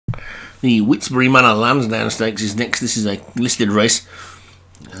The Whitsbury Manor Lansdown Stakes is next. This is a listed race,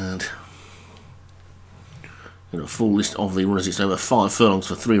 and a full list of the runners. It's over 5 furlongs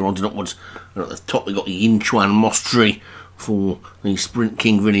for 3 rods and upwards. And at the top we've got Yin Chuan Mostrey for the Sprint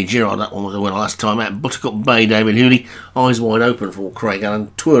King Vinnie Gerard. That one was the winner last time out. Buttercup Bay, David Hooley. Eyes Wide Open for Craig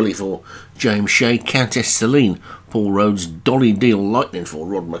Allen. Twirly for James Shea. Countess Celine, Paul Rhodes. Dolly Deal Lightning for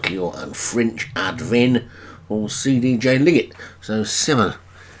Rod McClure. And French Adven for CDJ Liggett. So 7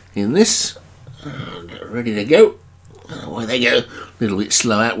 in this. And ready to go. And away they go. A little bit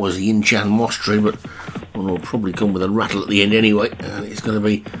slow out was Yin Chuan Mostrey, but one will probably come with a rattle at the end anyway. And it's going to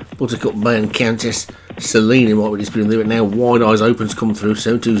be Buttercup Bay and Countess Celine who might be disputing there, but now Wide Eyes Open's come through,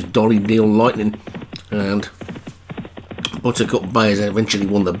 so too's Dolly Deal Lightning, and Buttercup Bay has eventually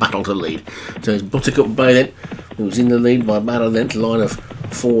won the battle to lead. So it's Buttercup Bay then, who's in the lead by about a length, line of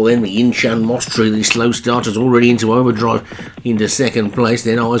 4 then, with Yin Chuan Mostrey, the slow starters already into overdrive, into second place.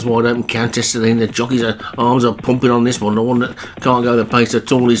 Then Eyes Wide Open, Countess Celine, the jockeys' arms are pumping on this one. The one that can't go the pace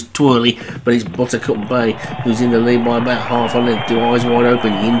at all is Twirly, but it's Buttercup Bay who's in the lead by about half a length to Eyes Wide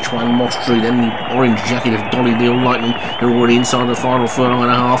Open, Yin Chuan Mostrey, then the orange jacket of Dolly Deal Lightning. They're already inside the final furlong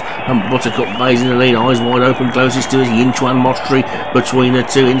and a half, and Buttercup Bay's in the lead. Eyes Wide Open closest to us, Yin Chuan Mostrey between the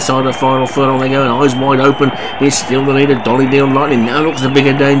two. Inside the final furlong they go, and Eyes Wide Open is still the leader. Dolly Deal Lightning now looks the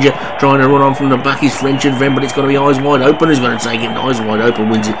bigger danger, trying to run on from the back is French Adven, but it's got to be Eyes Wide Open who's going to take it. And Eyes Wide Open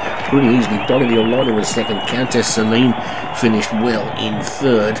wins it pretty easily. Dolly Deal Lightning was second. Countess Celine finished well in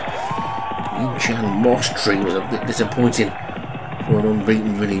third. Yin Chuan Mostrey was a bit disappointing for an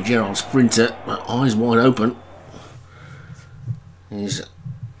unbeaten Vinnie Gerard sprinter, but Eyes Wide Open is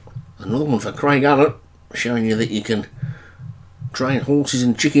another one for Craig Allen, showing you that you can train horses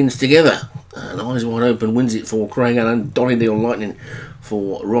and chickens together. And Eyes Wide Open wins it for Craig Allen. Dolly Deal Lightning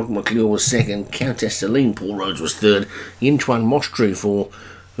for Rod McClure was second. Countess Celine, Paul Rhodes was third. Yin Chuan Mostrey for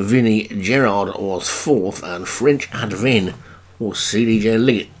Vinnie Gerard was fourth, and French Adven for CDJ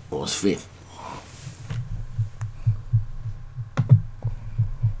Liggett was fifth.